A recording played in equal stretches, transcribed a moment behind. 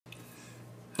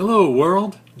Hello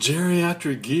world,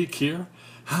 Geriatric Geek here.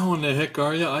 How in the heck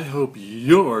are you? I hope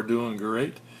you're doing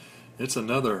great. It's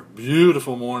another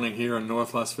beautiful morning here in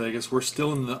North Las Vegas. We're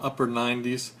still in the upper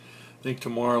 90s. I think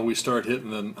tomorrow we start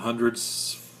hitting the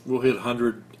hundreds. We'll hit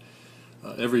 100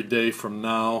 every day from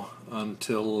now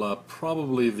until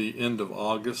probably the end of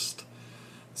August.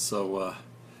 So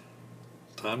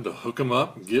time to hook them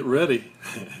up and get ready.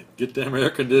 Get them air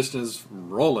conditioners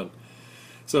rolling.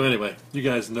 So anyway, you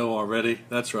guys know already.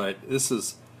 That's right. This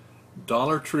is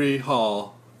Dollar Tree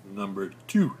haul number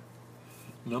 2.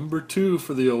 Number 2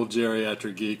 for the old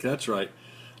Geriatric Geek. That's right.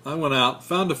 I went out,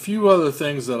 found a few other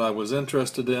things that I was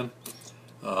interested in.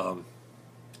 Kind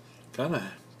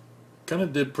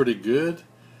of did pretty good.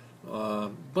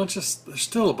 There's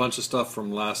still a bunch of stuff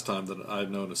from last time that I'm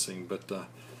noticing, but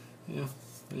yeah,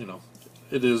 you know,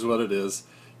 it is what it is.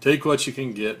 Take what you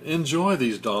can get. Enjoy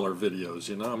these dollar videos.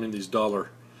 You know, I mean these dollar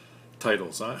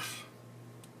titles. You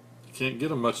can't get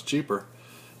them much cheaper.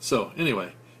 So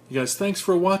anyway, you guys, thanks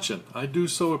for watching. I do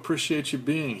so appreciate you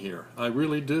being here. I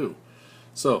really do.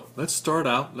 So let's start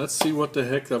out. Let's see what the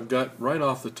heck I've got right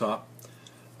off the top.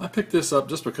 I picked this up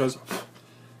just because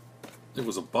it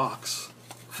was a box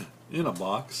in a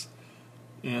box,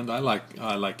 and I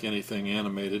like anything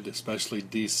animated, especially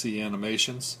DC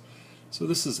animations. So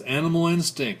this is Animal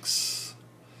Instincts,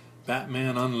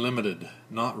 Batman Unlimited,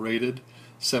 not rated,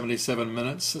 77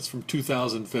 minutes. It's from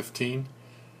 2015.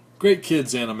 Great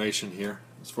kids animation here,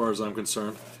 as far as I'm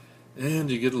concerned. And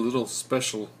you get a little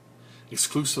special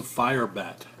exclusive Fire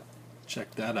Bat.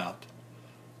 Check that out.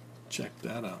 Check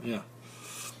that out, yeah.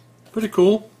 Pretty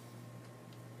cool.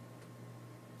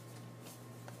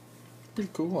 Pretty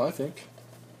cool, I think.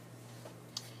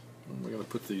 We're going to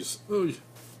put these...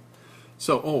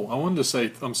 So, I wanted to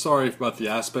say, I'm sorry about the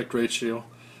aspect ratio.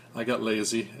 I got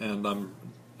lazy, and I'm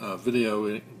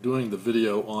doing the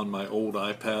video on my old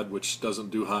iPad, which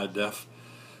doesn't do high def.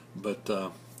 But,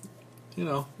 you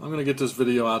know, I'm going to get this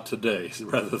video out today,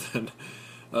 rather than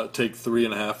take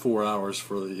 3.5, 4 hours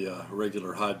for the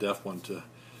regular high def one to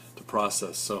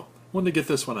process. So, wanted to get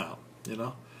this one out, you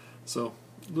know. So,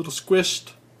 a little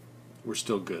squished. We're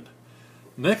still good.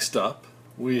 Next up,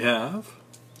 we have...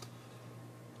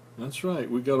 That's right,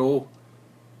 we got old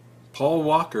Paul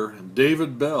Walker and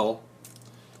David Bell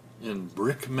in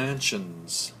Brick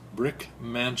Mansions. Brick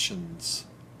Mansions.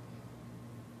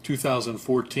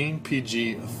 2014,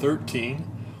 PG-13,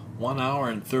 1 hour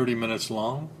and 30 minutes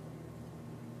long.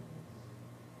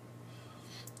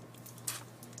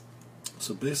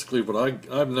 So basically,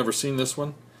 I've never seen this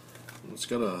one. It's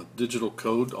got a digital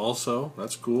code also.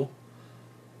 That's cool.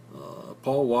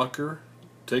 Paul Walker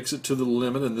takes it to the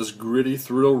limit in this gritty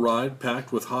thrill ride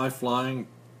packed with high-flying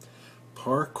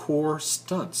parkour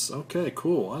stunts. Okay,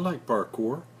 cool. I like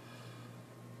parkour.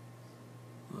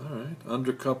 Alright,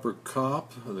 undercover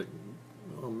cop.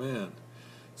 Oh man.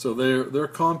 So their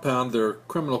compound, their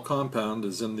criminal compound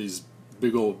is in these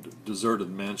big old deserted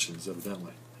mansions,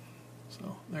 evidently.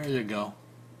 So there you go.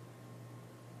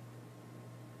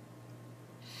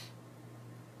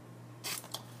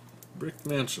 Brick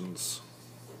Mansions.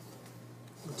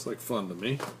 Looks like fun to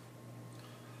me.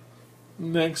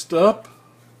 Next up,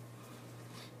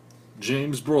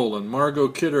 James Brolin, Margot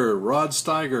Kidder, Rod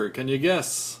Steiger. Can you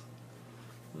guess?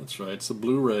 That's right, it's a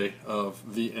Blu-ray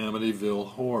of The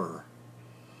Amityville Horror.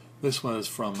 This one is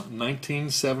from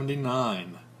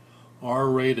 1979,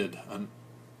 R-rated, 1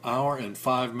 hour and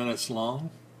 5 minutes long.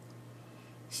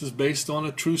 This is based on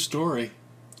a true story.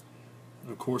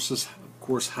 And of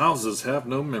course, houses have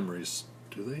no memories,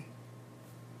 do they?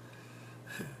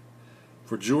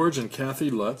 For George and Kathy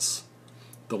Lutz,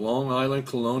 the Long Island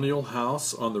colonial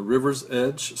house on the river's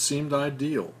edge seemed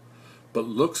ideal, but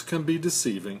looks can be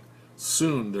deceiving.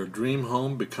 Soon their dream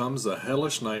home becomes a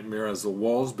hellish nightmare as the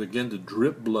walls begin to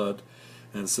drip blood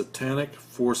and satanic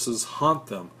forces haunt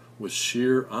them with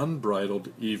sheer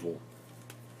unbridled evil.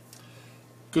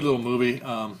 Good little movie.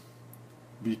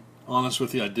 Be honest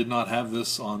with you, I did not have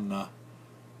this on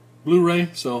Blu-ray,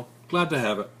 so glad to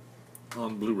have it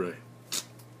on Blu-ray.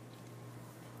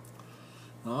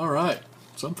 Alright,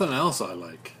 something else I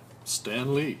like.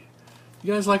 Stan Lee.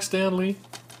 You guys like Stan Lee?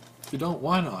 If you don't,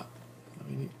 why not? I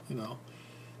mean, you know,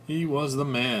 he was the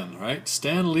man, right?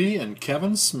 Stan Lee and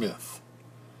Kevin Smith.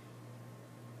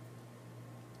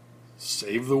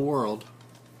 Save the world.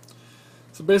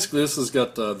 So basically this has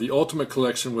got the Ultimate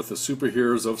Collection with the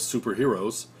Superheroes of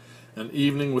Superheroes. An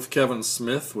Evening with Kevin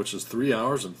Smith, which is 3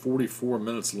 hours and 44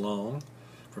 minutes long,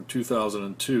 from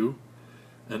 2002.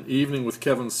 An Evening with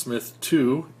Kevin Smith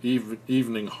 2,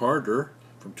 Evening Harder,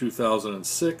 from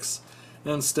 2006,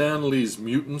 and Stan Lee's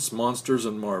Mutants, Monsters,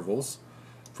 and Marvels,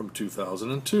 from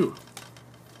 2002.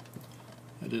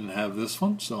 I didn't have this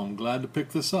one, so I'm glad to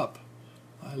pick this up.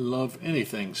 I love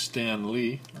anything Stan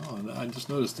Lee. Oh, and I just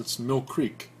noticed it's Mill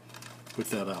Creek. Put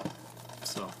that out.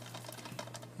 So,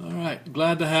 alright,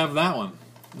 glad to have that one.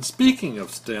 And speaking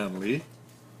of Stan Lee,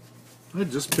 I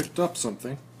just picked up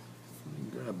something. Let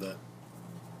me grab that.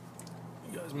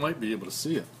 You guys might be able to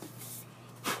see it.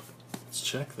 Let's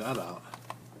check that out.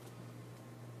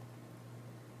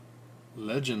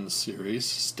 Legends series,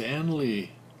 Stan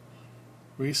Lee.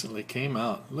 Recently came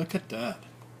out. Look at that.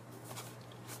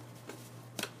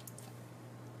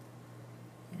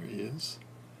 There he is.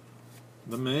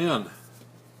 The man.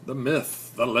 The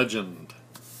myth. The legend.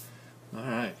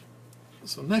 Alright.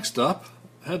 So next up,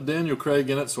 had Daniel Craig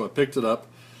in it, so I picked it up.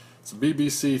 It's a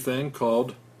BBC thing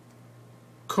called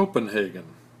Copenhagen.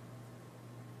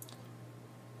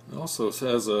 It also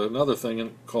has another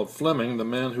thing called Fleming, the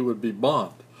man who would be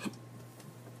Bond.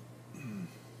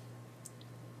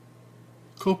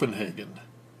 Copenhagen,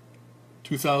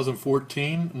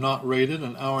 2014, not rated,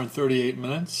 an hour and 38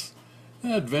 minutes.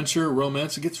 Adventure,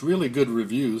 romance, it gets really good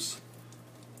reviews.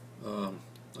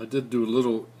 I did do a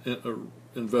little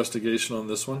investigation on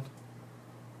this one.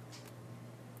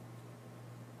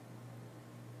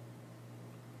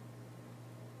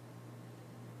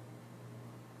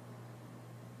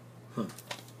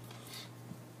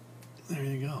 There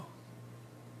you go.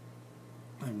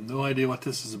 I have no idea what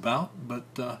this is about, but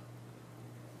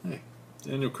hey,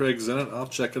 Daniel Craig's in it. I'll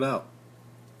check it out.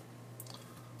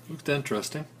 Looked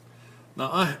interesting.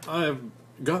 Now I have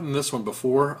gotten this one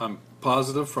before. I'm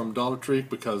positive from Dollar Tree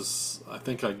because I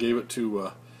think I gave it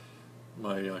to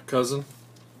my cousin.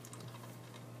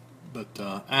 But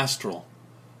Astral.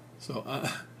 So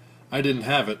I didn't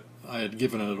have it. I had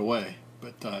given it away.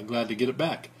 But glad to get it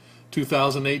back.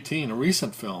 2018, a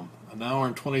recent film, an hour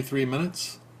and 23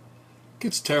 minutes.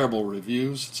 Gets terrible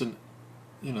reviews. It's an,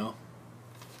 I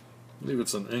believe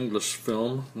it's an English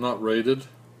film, not rated,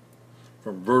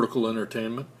 from Vertical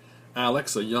Entertainment.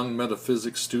 Alex, a young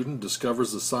metaphysics student,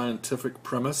 discovers the scientific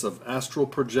premise of astral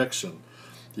projection,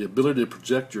 the ability to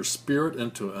project your spirit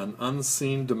into an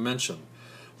unseen dimension.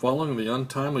 Following the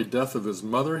untimely death of his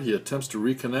mother, he attempts to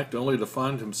reconnect only to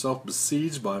find himself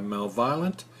besieged by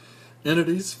malevolent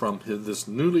entities from this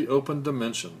newly opened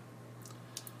dimension.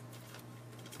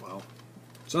 Wow.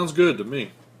 Sounds good to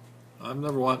me. I've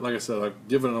never watched, like I said, I've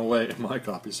given it away in my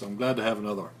copy, so I'm glad to have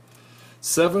another one.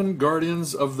 7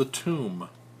 Guardians of the Tomb.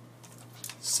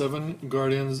 7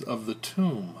 Guardians of the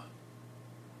Tomb.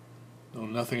 Know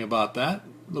nothing about that.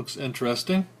 Looks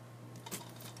interesting.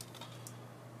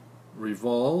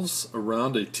 Revolves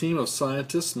around a team of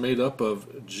scientists made up of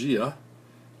Jia,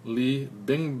 Li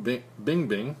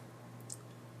Bingbing.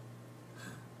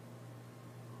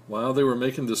 While they were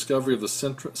making the discovery of the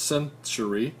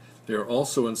century, they are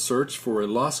also in search for a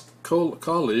lost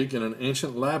colleague in an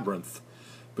ancient labyrinth.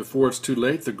 Before it's too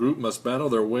late, the group must battle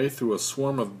their way through a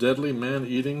swarm of deadly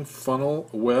man-eating funnel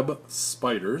web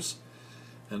spiders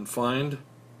and find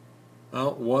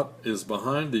out what is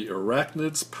behind the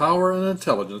arachnid's power and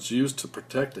intelligence used to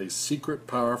protect a secret,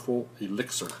 powerful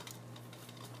elixir.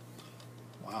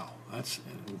 Wow, that's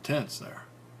intense there.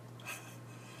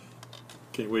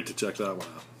 Can't wait to check that one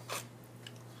out.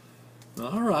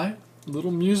 Alright,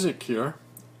 little music here.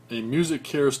 A Music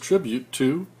Cares tribute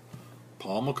to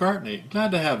Paul McCartney.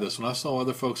 Glad to have this one. I saw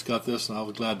other folks got this and I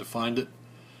was glad to find it.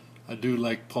 I do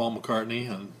like Paul McCartney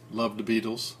and love the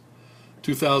Beatles.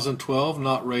 2012,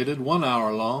 not rated, 1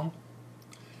 hour long.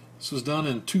 This was done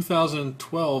in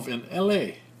 2012 in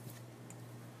LA.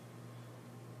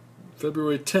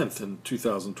 February 10th in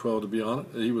 2012 to be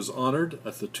honest. He was honored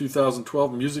at the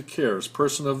 2012 Music Cares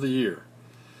Person of the Year,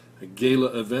 a gala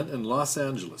event in Los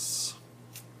Angeles.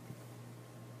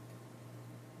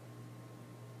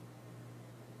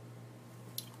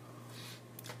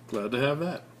 Glad to have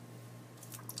that.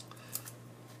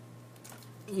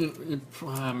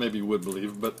 Maybe you would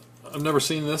believe, but I've never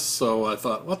seen this, so I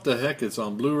thought, what the heck, it's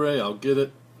on Blu-ray, I'll get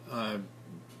it. I've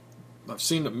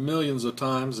seen it millions of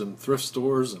times in thrift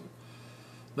stores and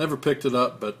never picked it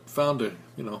up, but found it,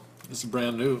 it's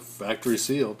brand new, factory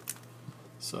sealed.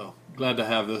 So, glad to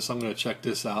have this. I'm going to check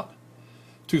this out.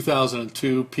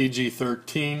 2002,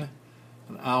 PG-13,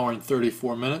 an hour and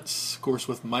 34 minutes, of course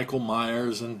with Michael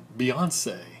Myers and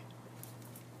Beyonce.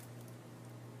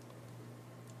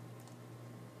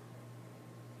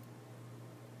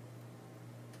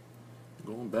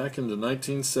 Going back into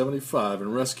 1975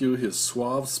 and rescue his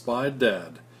suave spy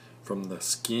dad from the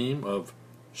scheme of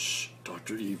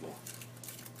Dr. Evil.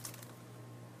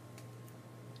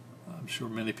 I'm sure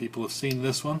many people have seen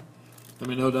this one. Let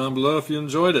me know down below if you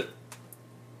enjoyed it.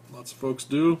 Lots of folks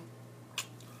do.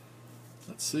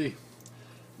 Let's see.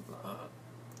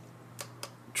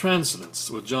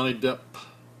 Transcendence with Johnny Depp.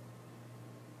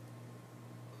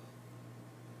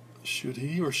 Should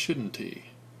he or shouldn't he?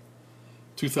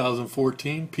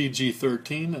 2014,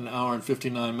 PG-13, an hour and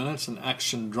 59 minutes, an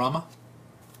action drama.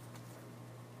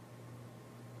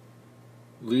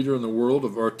 Leader in the world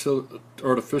of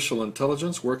artificial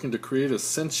intelligence, working to create a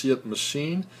sentient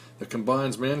machine that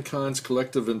combines mankind's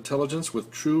collective intelligence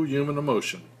with true human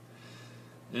emotion.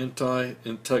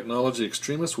 Anti-technology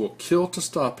extremists will kill to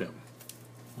stop him.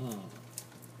 There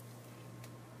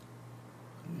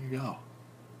you go.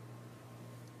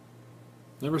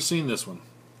 Never seen this one.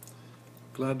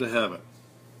 Glad to have it.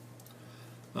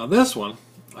 Now this one,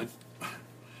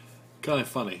 kind of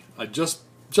funny. I just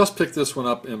picked this one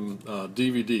up in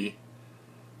DVD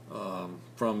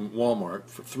from Walmart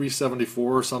for $3.74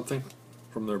 or something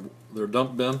from their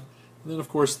dump bin. And then of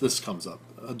course this comes up,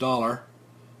 $1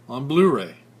 on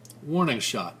Blu-ray. Warning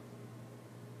shot.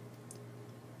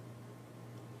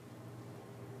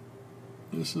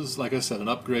 This is, like I said, an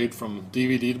upgrade from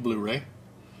DVD to Blu-ray.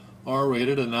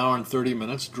 R-rated, an hour and 30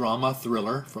 minutes, drama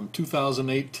thriller from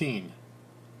 2018.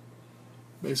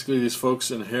 Basically, these folks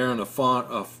inherit a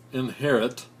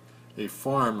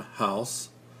farmhouse,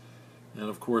 and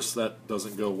of course that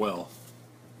doesn't go well.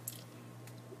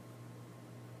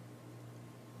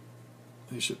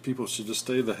 People should just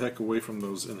stay the heck away from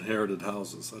those inherited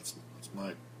houses. That's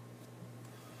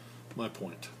my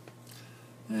point.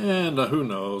 And who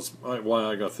knows why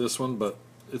I got this one, but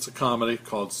it's a comedy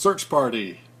called Search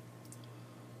Party.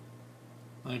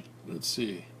 Let's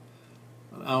see,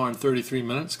 an hour and 33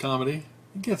 minutes comedy.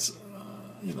 It gets,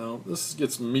 this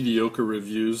gets mediocre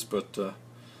reviews, but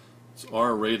it's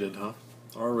R-rated, huh?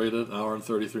 R-rated, an hour and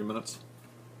 33 minutes.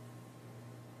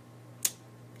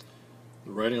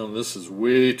 The writing on this is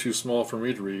way too small for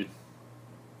me to read.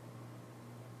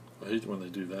 I hate when they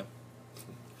do that.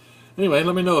 Anyway,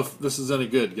 let me know if this is any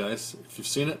good, guys. If you've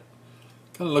seen it,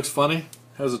 kind of looks funny.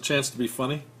 Has a chance to be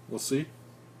funny. We'll see.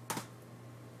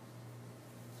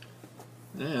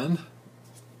 And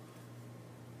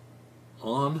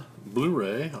on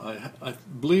Blu-ray, I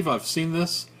believe I've seen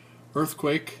this,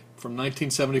 Earthquake from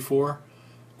 1974.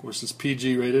 Of course, it's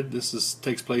PG rated. This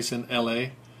takes place in LA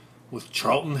with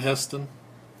Charlton Heston.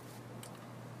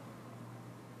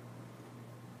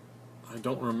 I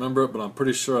don't remember it, but I'm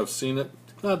pretty sure I've seen it.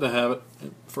 Glad to have it.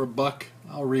 For $1,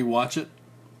 I'll rewatch it.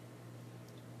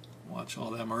 Watch all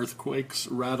them earthquakes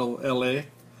rattle LA.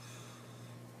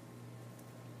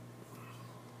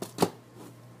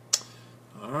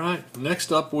 Alright,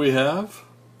 next up we have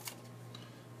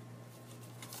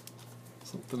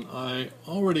something I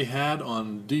already had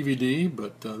on DVD,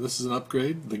 but this is an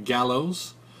upgrade. The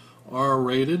Gallows,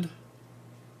 R-rated,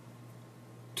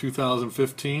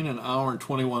 2015, an hour and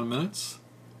 21 minutes.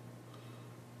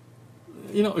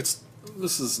 You know,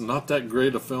 this is not that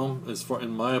great a film as far,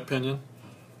 in my opinion,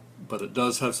 but it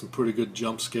does have some pretty good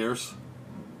jump scares.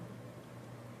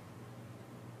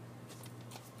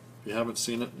 If you haven't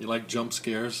seen it, you like jump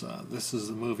scares, this is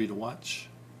the movie to watch.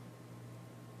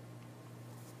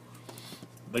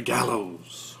 The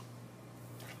Gallows.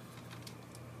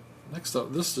 Next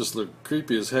up, this just looked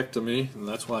creepy as heck to me, and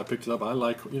that's why I picked it up. I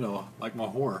like my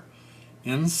horror.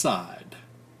 Inside.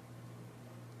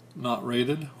 Not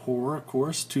rated. Horror, of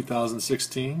course,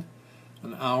 2016.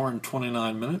 An hour and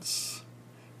 29 minutes.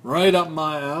 Right up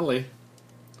my alley.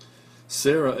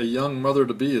 Sarah, a young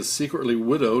mother-to-be, is secretly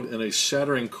widowed in a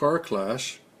shattering car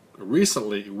crash.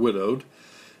 Recently widowed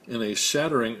in a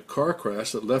shattering car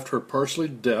crash that left her partially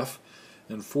deaf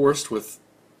and forced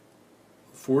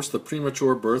the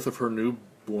premature birth of her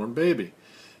newborn baby.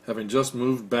 Having just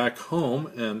moved back home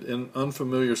and in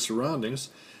unfamiliar surroundings,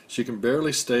 she can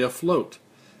barely stay afloat.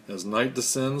 As night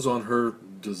descends on her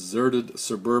deserted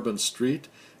suburban street,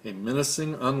 a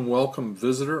menacing, unwelcome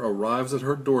visitor arrives at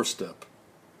her doorstep.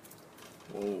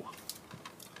 Whoa.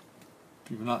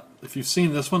 If you've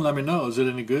seen this one, let me know. Is it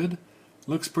any good?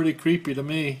 Looks pretty creepy to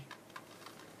me.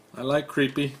 I like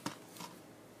creepy.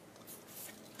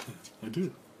 I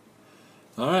do.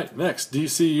 Alright, next,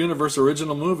 DC Universe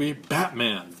original movie,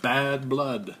 Batman, Bad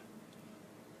Blood.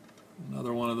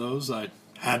 Another one of those I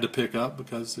had to pick up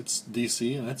because it's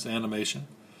DC and it's animation.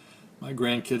 My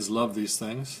grandkids love these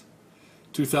things.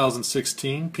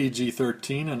 2016,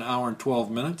 PG-13, an hour and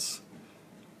 12 minutes.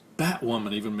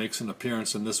 Batwoman even makes an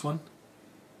appearance in this one.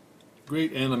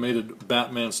 Great animated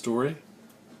Batman story.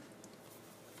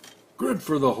 Good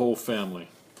for the whole family.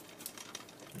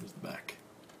 Here's the back.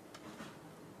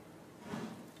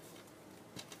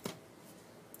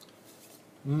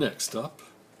 Next up,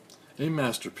 a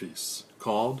masterpiece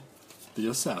called The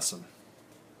Assassin.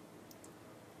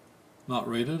 not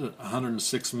rated, at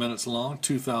 106 minutes long,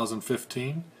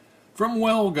 2015. From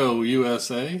Wellgo,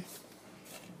 USA.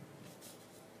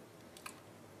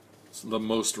 It's the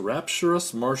most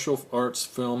rapturous martial arts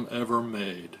film ever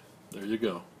made. There you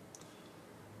go.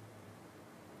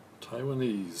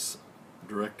 Taiwanese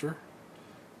director.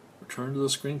 Return to the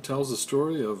Screen tells the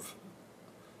story of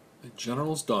a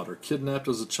general's daughter, kidnapped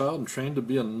as a child and trained to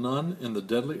be a nun in the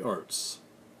deadly arts.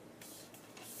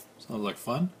 Sounds like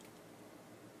fun.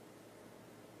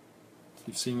 If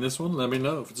you've seen this one, let me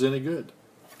know if it's any good.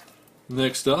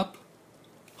 Next up,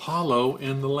 Hollow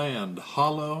in the Land.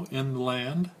 Hollow in the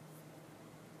Land.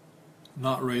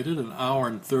 Not rated, an hour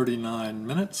and 39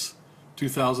 minutes,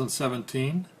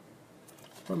 2017.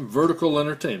 From Vertical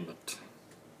Entertainment.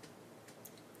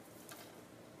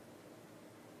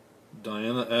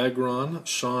 Diana Agron,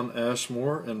 Sean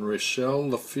Ashmore, and Rachelle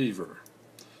Lefevre.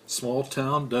 Small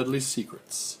Town Deadly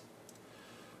Secrets.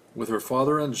 With her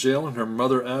father in jail and her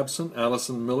mother absent,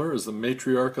 Allison Miller is the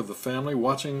matriarch of the family,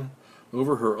 watching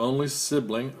over her only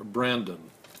sibling, Brandon.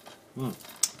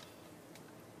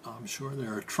 I'm sure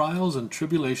there are trials and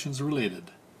tribulations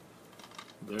related.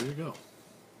 There you go.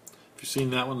 If you've seen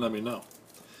that one, let me know.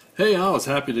 Hey, I was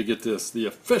happy to get this. The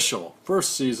official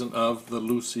first season of The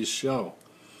Lucy Show.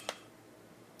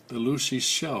 The Lucy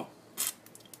Show.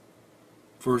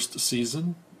 First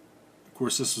season. Of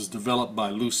course, this was developed by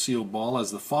Lucille Ball as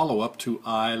the follow-up to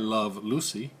I Love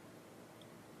Lucy.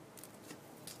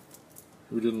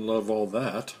 Who didn't love all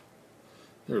that?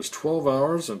 There's 12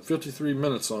 hours and 53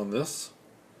 minutes on this.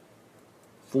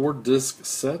 4-disc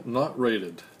set, not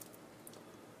rated.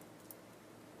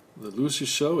 The Lucy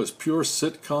Show is pure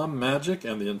sitcom magic,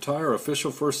 and the entire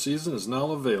official first season is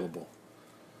now available.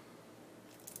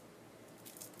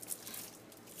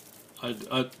 I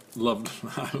love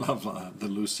The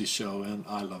Lucy Show and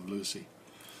I Love Lucy.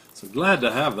 So glad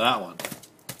to have that one.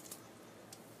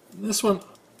 This one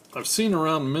I've seen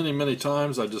around many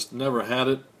times. I just never had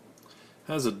it.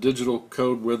 Has a digital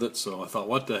code with it, so I thought,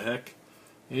 what the heck?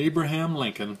 Abraham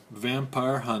Lincoln,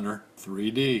 Vampire Hunter,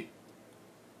 3D.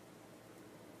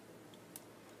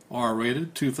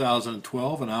 R-rated,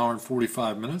 2012, an hour and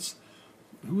 45 minutes.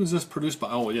 Who was this produced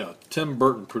by? Oh yeah, Tim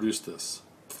Burton produced this.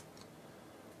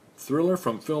 Thriller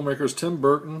from filmmakers Tim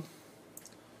Burton.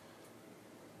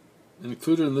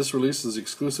 Included in this release is the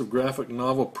exclusive graphic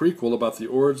novel prequel about the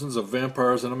origins of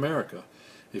vampires in America,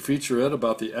 a featurette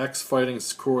about the axe fighting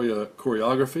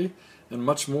choreography, and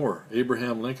much more.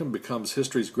 Abraham Lincoln becomes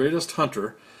history's greatest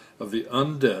hunter of the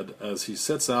undead as he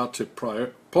sets out to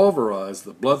pulverize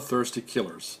the bloodthirsty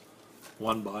killers,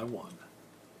 one by one.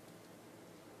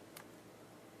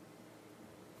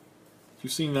 If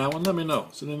you've seen that one, let me know.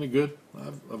 Is it any good?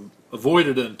 I've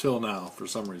avoided it until now for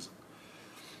some reason.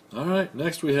 Alright,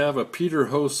 next we have a Peter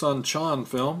Ho Sun Chan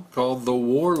film called The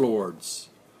Warlords.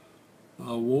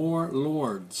 The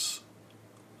Warlords.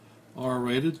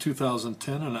 R-rated,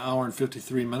 2010, an hour and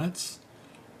 53 minutes.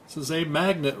 This is a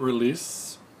magnet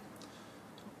release.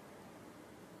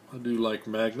 I do like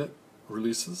magnet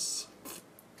releases.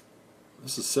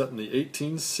 This is set in the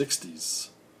 1860s.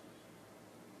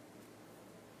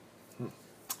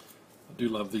 I do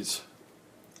love these.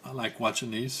 I like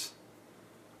watching these.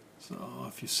 So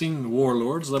if you've seen The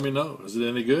Warlords, let me know. Is it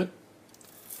any good?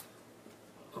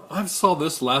 I saw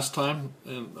this last time,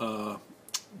 and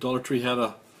Dollar Tree had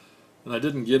a, and I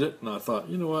didn't get it, and I thought,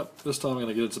 you know what, this time I'm going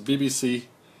to get it. It's a BBC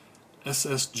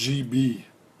SSGB,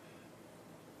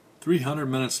 300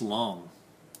 minutes long.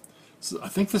 So I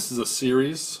think this is a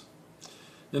series.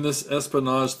 In this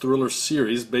espionage thriller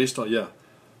series, based on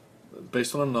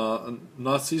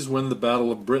Nazis win the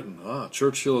Battle of Britain.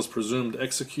 Churchill is presumed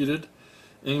executed.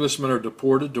 Englishmen are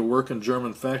deported to work in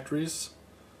German factories.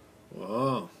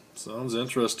 Wow, sounds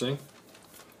interesting.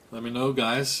 Let me know,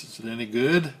 guys. Is it any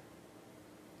good?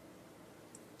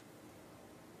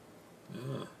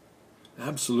 Yeah,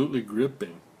 absolutely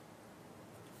gripping.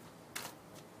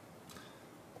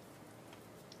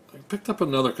 I picked up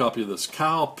another copy of this.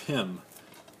 Cal Penn,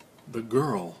 The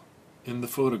Girl in the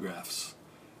Photographs.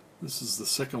 This is the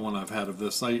second one I've had of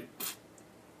this.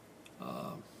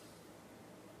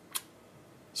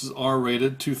 This is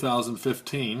R-rated,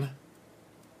 2015.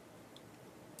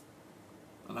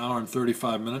 An hour and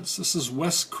 35 minutes. This is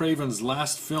Wes Craven's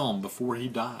last film before he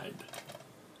died.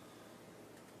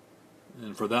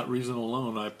 And for that reason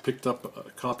alone, I picked up a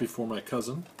copy for my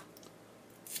cousin.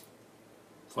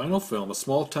 Final film. A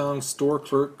small-town store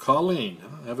clerk, Colleen,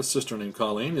 I have a sister named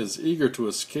Colleen, is eager to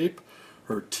escape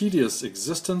her tedious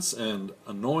existence and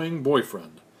annoying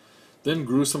boyfriend. Then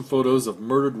gruesome photos of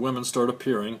murdered women start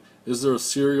appearing. Is there a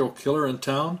serial killer in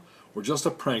town, or just a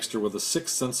prankster with a sick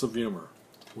sense of humor?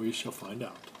 We shall find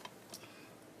out.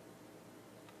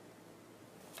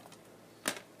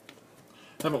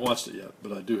 Haven't watched it yet,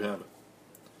 but I do have it.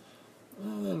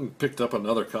 And picked up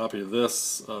another copy of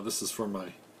this. This is for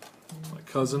my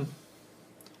cousin.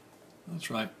 That's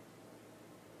right.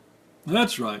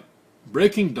 That's right.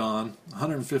 Breaking Dawn,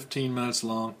 115 minutes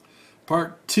long.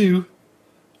 Part 2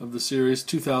 of the series,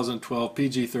 2012,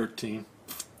 PG-13.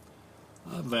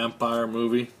 A vampire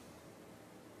movie.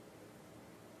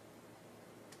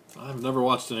 I've never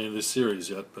watched any of this series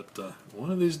yet, but one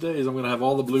of these days I'm going to have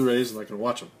all the Blu-rays and I can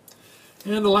watch them.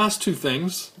 And the last two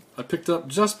things I picked up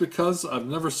just because I've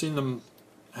never seen them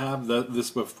have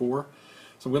this before.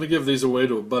 So I'm going to give these away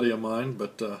to a buddy of mine,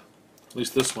 but at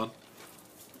least this one.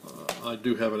 I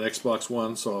do have an Xbox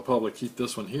One, so I'll probably keep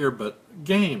this one here, but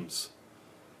games.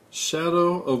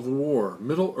 Shadow of War.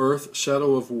 Middle-earth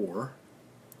Shadow of War.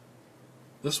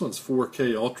 This one's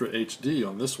 4K Ultra HD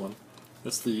on this one.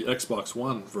 That's the Xbox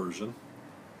One version.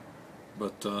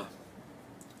 But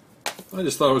I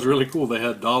just thought it was really cool. They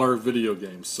had dollar video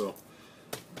games, so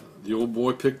the old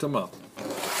boy picked them up.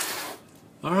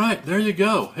 Alright, there you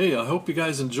go. Hey, I hope you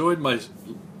guys enjoyed my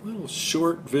little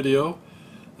short video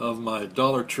of my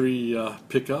Dollar Tree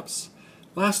pickups.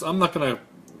 I'm not going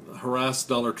to harass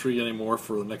Dollar Tree anymore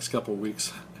for the next couple of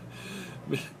weeks.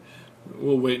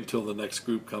 We'll wait until the next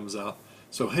group comes out.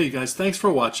 So hey guys, thanks for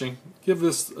watching. Give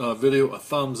this video a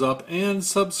thumbs up and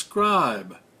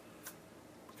subscribe,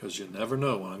 because you never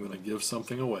know when I'm going to give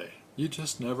something away. You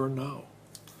just never know.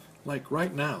 Like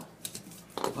right now,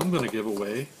 I'm going to give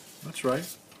away, that's right,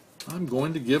 I'm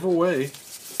going to give away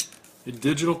a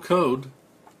digital code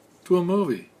to a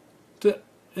movie to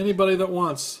anybody that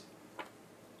wants.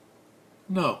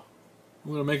 No,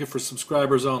 I'm going to make it for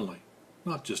subscribers only,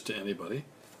 not just to anybody.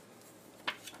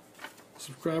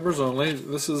 Subscribers only.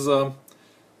 This is The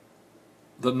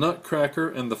Nutcracker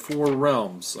and the Four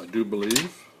Realms, I do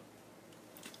believe.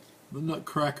 The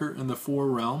Nutcracker and the Four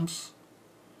Realms.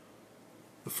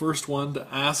 The first one to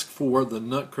ask for The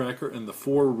Nutcracker and the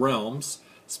Four Realms,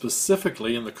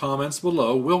 specifically in the comments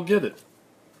below, will get it.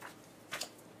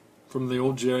 From the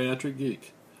old Geriatric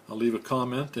Geek. I'll leave a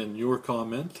comment and your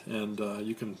comment, and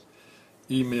you can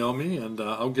email me, and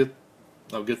I'll get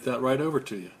that right over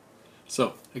to you.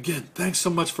 So, again, thanks so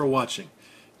much for watching.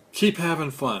 Keep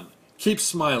having fun. Keep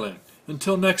smiling.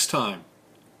 Until next time.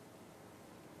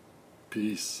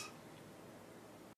 Peace.